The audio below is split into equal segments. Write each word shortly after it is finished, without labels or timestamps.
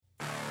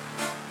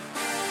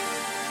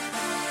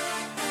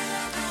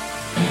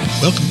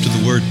Welcome to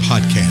the Word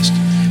Podcast.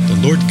 The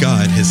Lord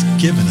God has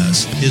given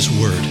us His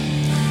Word.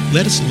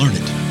 Let us learn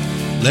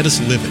it. Let us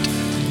live it.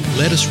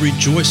 Let us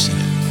rejoice in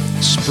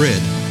it.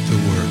 Spread the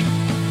Word.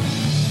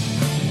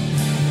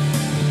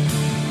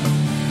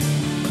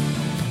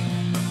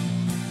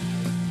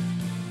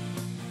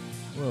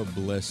 Well,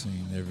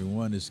 blessing,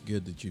 everyone. It's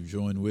good that you've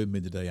joined with me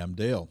today. I'm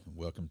Dale.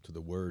 Welcome to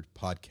the Word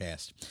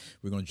Podcast.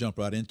 We're going to jump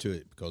right into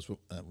it because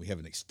we have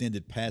an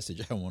extended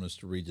passage I want us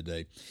to read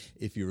today.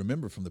 If you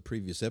remember from the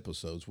previous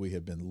episodes, we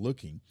have been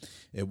looking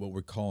at what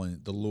we're calling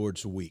the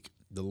Lord's Week,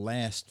 the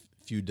last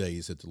few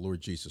days that the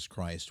Lord Jesus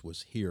Christ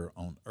was here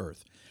on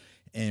earth.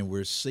 And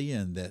we're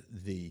seeing that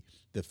the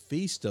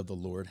feast of the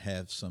Lord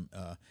have some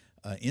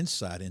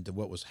insight into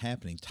what was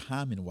happening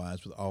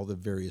timing-wise with all the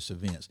various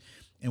events.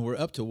 And we're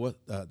up to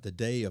what the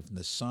day of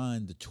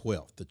Nisan, the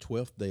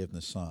 12th day of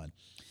Nisan.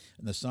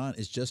 Nisan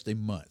is just a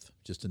month,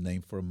 just a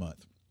name for a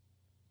month.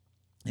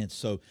 And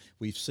so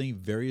we've seen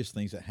various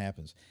things that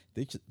happens.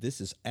 This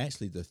is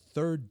actually the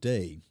third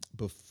day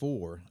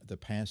before the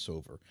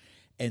Passover.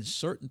 And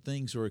certain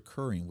things are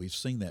occurring. We've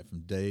seen that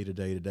from day to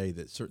day to day,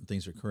 that certain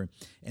things are occurring.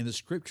 And the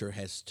Scripture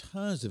has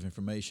tons of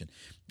information.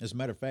 As a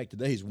matter of fact,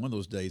 today is one of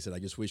those days that I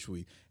just wish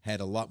we had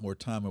a lot more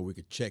time where we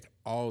could check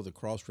all the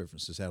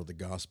cross-references out of the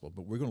Gospel.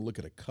 But we're going to look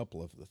at a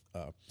couple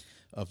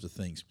of the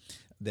things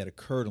that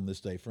occurred on this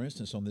day. For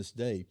instance, on this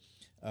day,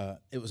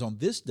 it was on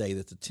this day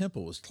that the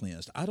temple was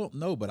cleansed. I don't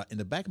know, but in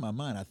the back of my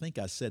mind, I think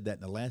I said that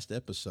in the last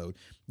episode,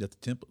 that the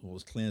temple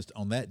was cleansed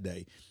on that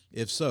day.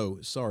 If so,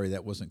 sorry,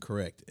 that wasn't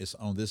correct. It's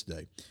on this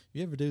day.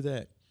 You ever do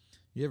that?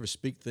 You ever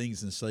speak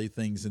things and say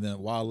things, and then a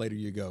while later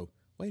you go,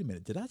 wait a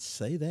minute, did I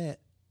say that?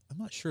 I'm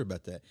not sure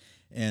about that.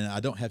 And I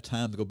don't have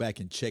time to go back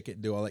and check it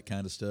and do all that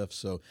kind of stuff.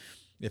 So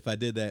if I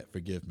did that,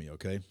 forgive me,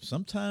 okay?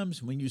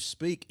 Sometimes when you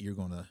speak, you're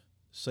going to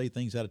say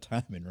things out of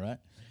timing, right?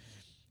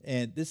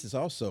 And this is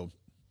also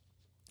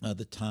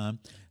the time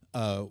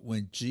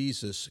when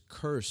Jesus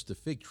cursed the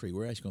fig tree.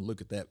 We're actually going to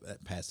look at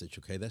that passage,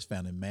 okay? That's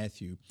found in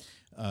Matthew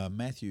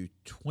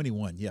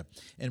 21, yeah.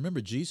 And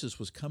remember, Jesus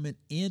was coming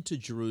into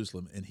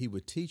Jerusalem, and he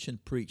would teach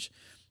and preach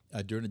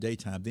during the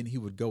daytime. Then he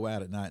would go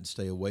out at night and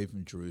stay away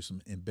from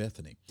Jerusalem in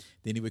Bethany.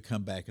 Then he would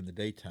come back in the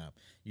daytime.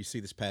 You see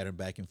this pattern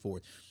back and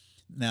forth.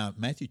 Now,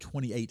 Matthew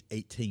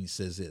 28:18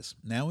 says this,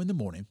 "Now in the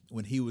morning,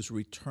 when he was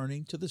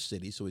returning to the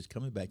city," so he's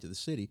coming back to the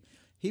city,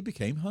 "he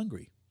became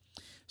hungry.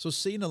 So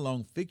seeing a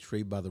long fig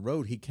tree by the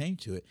road, he came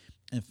to it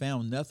and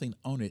found nothing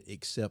on it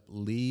except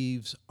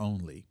leaves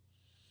only.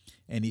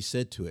 And he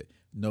said to it,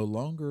 'No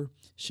longer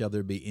shall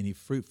there be any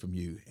fruit from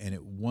you.' And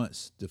at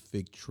once the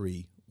fig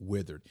tree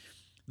withered."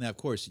 Now, of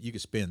course, you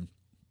could spend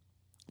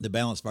the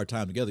balance of our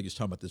time together just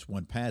talking about this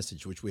one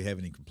passage, which we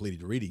haven't even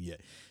completed reading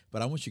yet.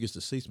 But I want you guys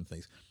to see some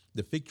things.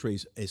 The fig tree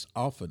is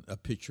often a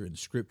picture in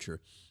Scripture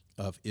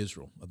of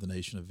Israel, of the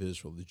nation of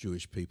Israel, the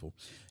Jewish people.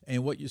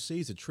 And what you see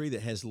is a tree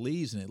that has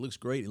leaves, and it looks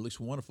great, it looks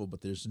wonderful,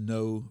 but there's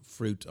no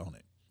fruit on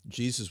it.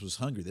 Jesus was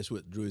hungry. That's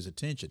what drew his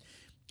attention.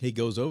 He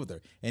goes over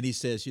there, and he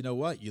says, you know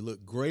what? You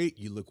look great,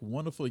 you look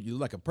wonderful, you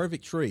look like a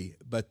perfect tree,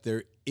 but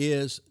there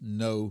is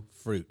no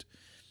fruit.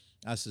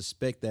 I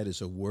suspect that is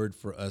a word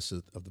for us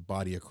of the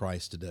body of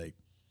Christ today.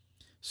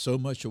 So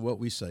much of what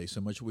we say, so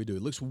much of what we do,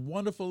 it looks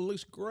wonderful, it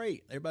looks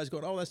great. Everybody's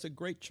going, oh, that's a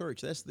great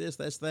church, that's this,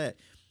 that's that.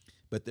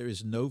 But there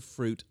is no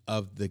fruit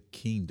of the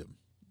kingdom.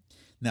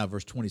 Now,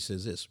 verse 20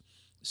 says this,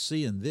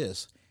 "Seeing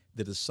this,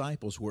 the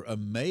disciples were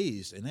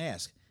amazed and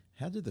asked,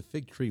 'How did the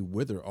fig tree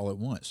wither all at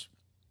once?'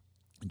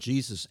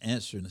 Jesus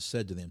answered and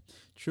said to them,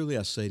 'Truly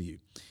I say to you,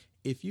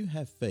 if you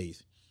have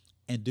faith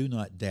and do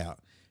not doubt,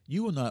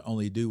 you will not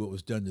only do what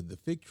was done to the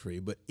fig tree,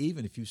 but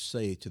even if you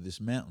say to this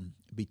mountain,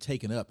 be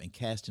taken up and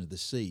cast into the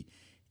sea,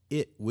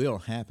 it will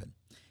happen.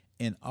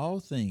 And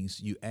all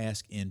things you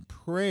ask in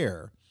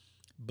prayer,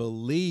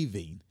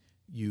 believing,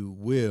 you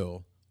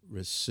will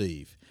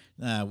receive.'"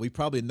 Now, we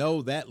probably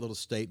know that little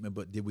statement,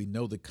 but did we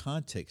know the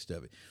context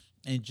of it?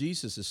 And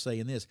Jesus is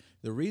saying this.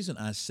 The reason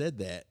I said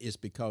that is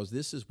because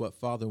this is what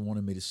Father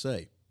wanted me to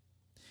say.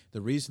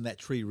 The reason that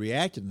tree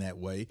reacted in that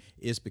way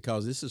is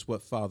because this is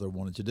what Father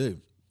wanted to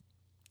do.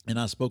 And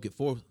I spoke it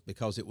forth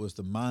because it was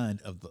the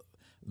mind of the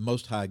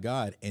Most High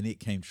God, and it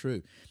came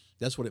true.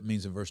 That's what it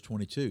means in verse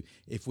 22.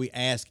 If we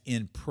ask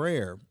in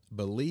prayer,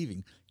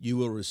 believing, you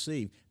will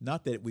receive.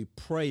 Not that we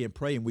pray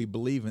and we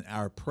believe in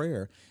our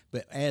prayer,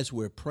 but as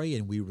we're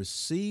praying, we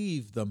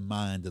receive the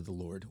mind of the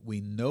Lord.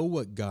 We know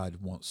what God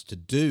wants to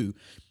do.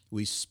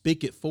 We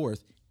speak it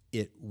forth.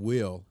 It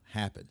will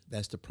happen.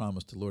 That's the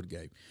promise the Lord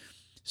gave.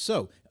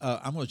 So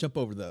I'm going to jump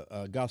over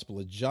the Gospel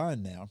of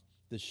John now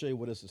to show you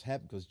what else has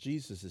happened, because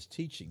Jesus is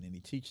teaching, and he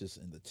teaches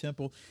in the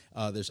temple.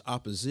 There's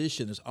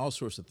opposition. There's all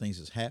sorts of things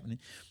that's happening.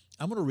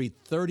 I'm going to read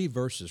 30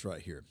 verses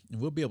right here, and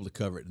we'll be able to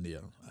cover it in the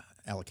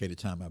allocated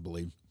time, I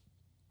believe.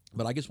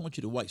 But I just want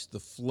you to watch the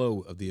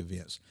flow of the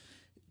events.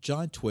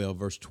 John 12,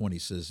 verse 20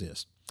 says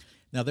this,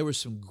 "Now there were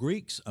some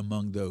Greeks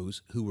among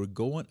those who were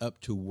going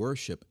up to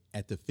worship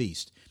at the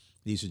feast.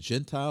 These are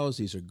Gentiles,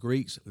 these are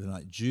Greeks, they're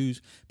not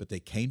Jews, but they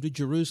came to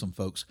Jerusalem,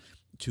 folks,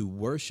 to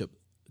worship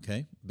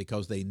okay,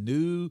 because they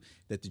knew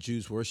that the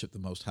Jews worshiped the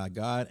Most High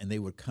God, and they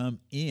would come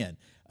in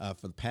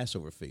for the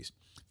Passover feast.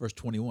 Verse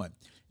 21,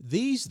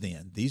 these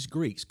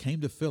Greeks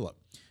came to Philip,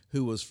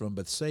 who was from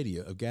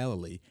Bethsaida of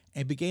Galilee,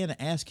 and began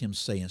to ask him,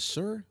 saying,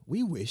 Sir,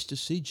 we wish to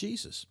see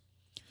Jesus.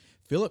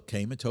 Philip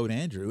came and told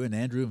Andrew, and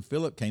Andrew and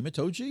Philip came and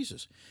told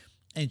Jesus.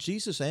 And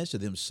Jesus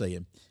answered them,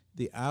 saying,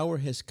 the hour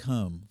has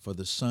come for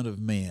the Son of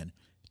Man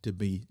to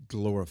be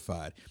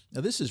glorified.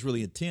 Now, this is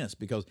really intense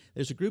because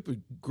there's a group of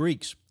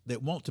Greeks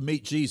that want to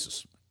meet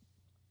Jesus.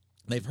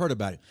 They've heard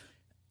about it.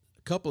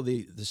 A couple of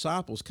the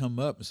disciples come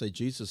up and say,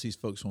 Jesus, these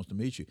folks want to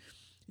meet you.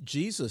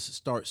 Jesus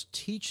starts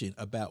teaching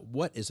about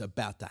what is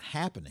about to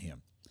happen to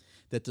him,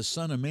 that the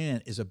Son of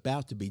Man is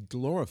about to be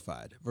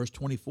glorified. Verse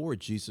 24,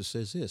 Jesus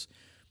says this,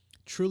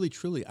 truly,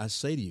 truly, I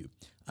say to you,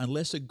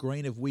 unless a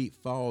grain of wheat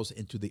falls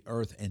into the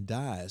earth and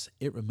dies,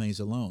 it remains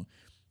alone.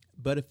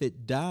 But if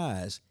it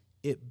dies,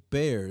 it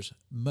bears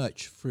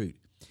much fruit.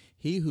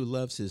 He who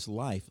loves his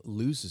life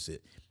loses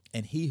it,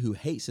 and he who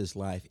hates his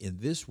life in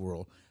this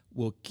world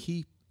will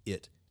keep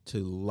it to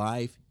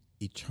life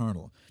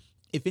eternal.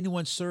 If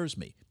anyone serves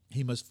me,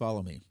 he must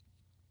follow me.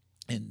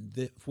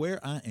 And where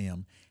I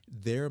am,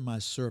 there my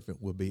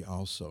servant will be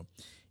also.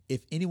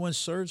 If anyone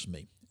serves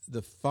me,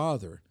 the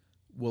Father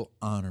will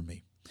honor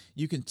me.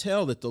 You can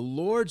tell that the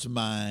Lord's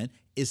mind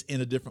is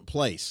in a different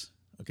place,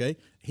 okay?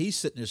 He's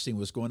sitting there seeing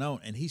what's going on,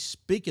 and he's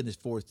speaking this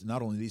forth to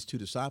not only these two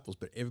disciples,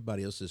 but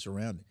everybody else that's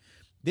around him.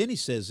 Then he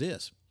says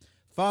this,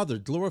 Father,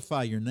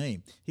 glorify your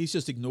name. He's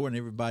just ignoring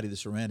everybody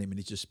that's around him, and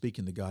he's just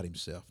speaking to God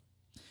himself.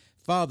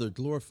 Father,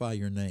 glorify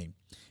your name.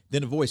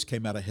 Then a voice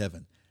came out of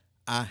heaven.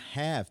 I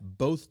have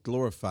both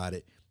glorified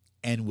it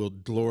and will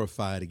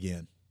glorify it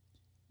again.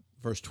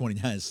 Verse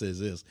 29 says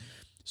this,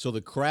 so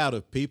the crowd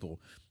of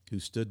people who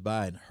stood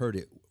by and heard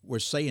it were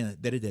saying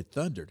that it had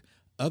thundered.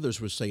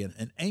 Others were saying,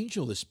 an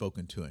angel has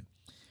spoken to him.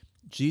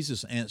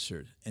 Jesus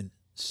answered and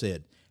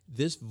said,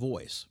 this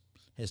voice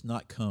has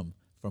not come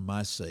for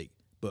my sake,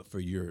 but for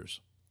yours.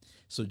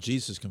 So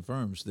Jesus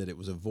confirms that it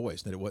was a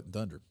voice, that it wasn't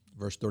thunder.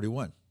 Verse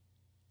 31,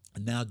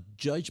 now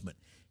judgment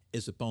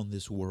is upon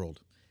this world.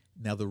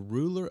 Now the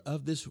ruler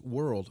of this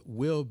world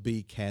will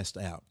be cast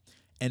out.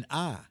 And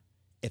I,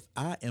 if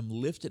I am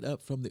lifted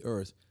up from the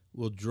earth,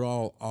 will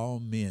draw all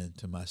men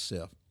to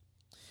myself.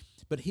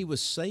 But he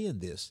was saying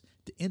this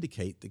to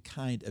indicate the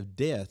kind of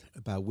death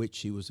by which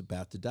he was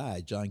about to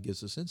die. John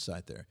gives us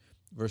insight there.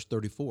 Verse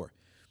 34,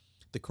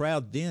 the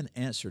crowd then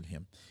answered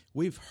him,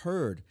 we've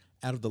heard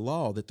out of the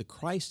law that the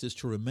Christ is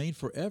to remain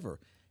forever.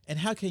 And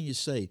how can you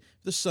say,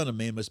 the Son of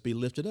Man must be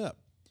lifted up?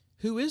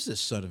 Who is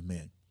this Son of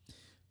Man?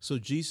 So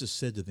Jesus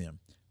said to them,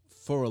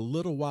 for a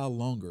little while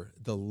longer,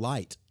 the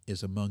light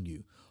is among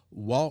you.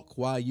 Walk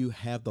while you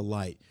have the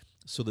light,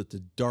 so that the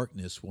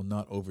darkness will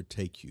not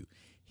overtake you.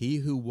 He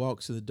who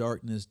walks in the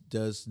darkness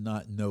does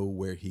not know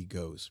where he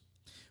goes.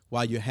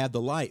 While you have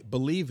the light,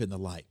 believe in the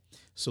light,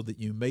 so that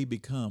you may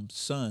become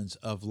sons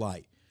of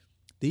light.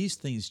 These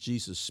things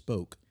Jesus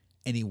spoke,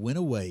 and he went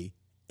away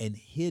and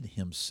hid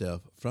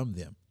himself from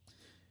them.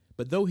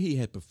 But though he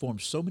had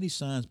performed so many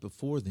signs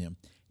before them,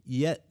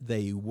 yet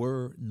they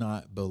were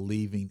not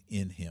believing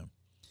in him.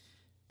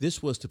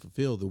 This was to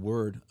fulfill the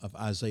word of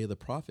Isaiah the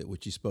prophet,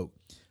 which he spoke.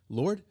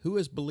 Lord, who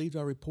has believed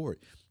our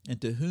report, and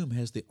to whom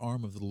has the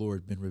arm of the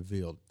Lord been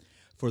revealed?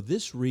 For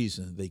this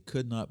reason they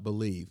could not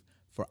believe,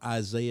 for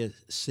Isaiah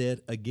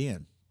said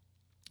again,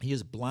 he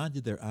has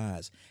blinded their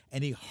eyes,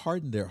 and he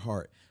hardened their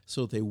heart,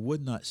 so that they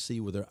would not see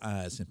with their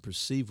eyes and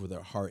perceive with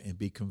their heart and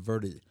be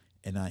converted,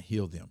 and I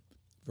heal them.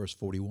 Verse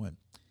 41.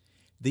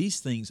 These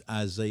things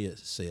Isaiah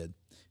said,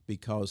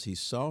 because he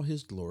saw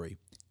his glory,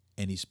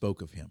 and he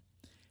spoke of him.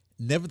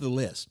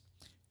 Nevertheless,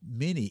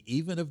 many,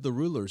 even of the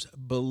rulers,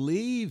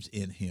 believed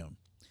in him,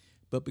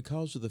 but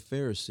because of the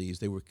Pharisees,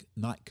 they were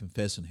not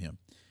confessing him,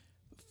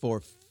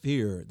 for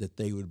fear that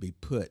they would be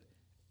put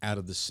out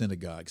of the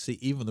synagogue. See,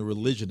 even the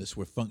religionists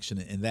were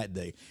functioning in that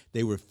day.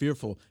 They were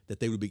fearful that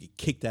they would be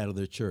kicked out of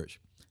their church.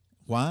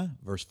 Why?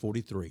 Verse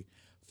 43,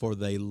 for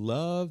they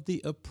loved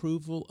the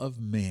approval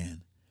of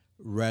man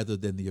rather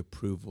than the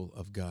approval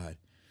of God.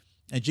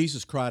 And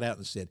Jesus cried out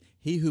and said,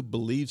 he who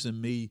believes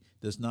in me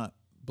does not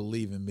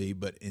believe in me,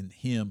 but in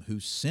him who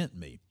sent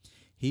me.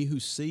 He who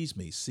sees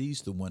me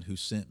sees the one who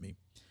sent me.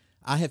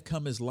 I have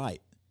come as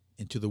light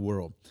into the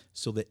world,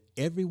 so that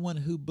everyone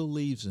who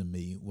believes in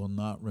me will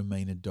not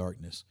remain in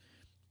darkness.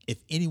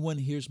 If anyone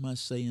hears my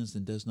sayings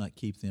and does not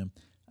keep them,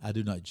 I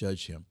do not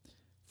judge him.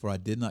 For I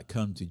did not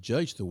come to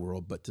judge the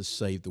world, but to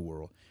save the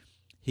world.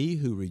 He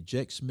who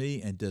rejects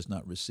me and does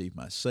not receive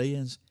my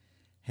sayings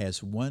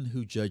has one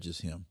who judges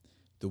him.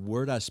 The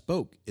word I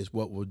spoke is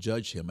what will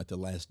judge him at the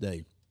last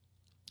day.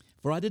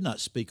 For I did not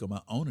speak on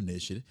my own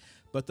initiative,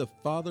 but the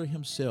Father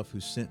himself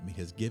who sent me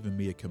has given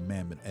me a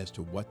commandment as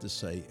to what to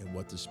say and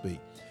what to speak.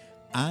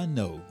 I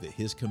know that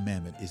his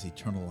commandment is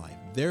eternal life.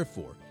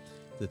 Therefore,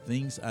 the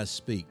things I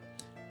speak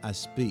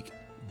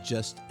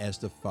just as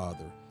the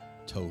Father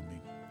told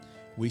me.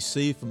 We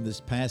see from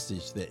this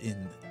passage that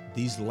in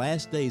these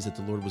last days that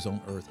the Lord was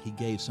on earth, he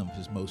gave some of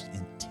his most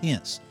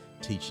intense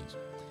teachings.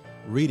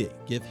 Read it,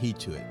 give heed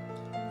to it.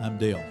 I'm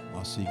Dale.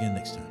 I'll see you again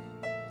next time.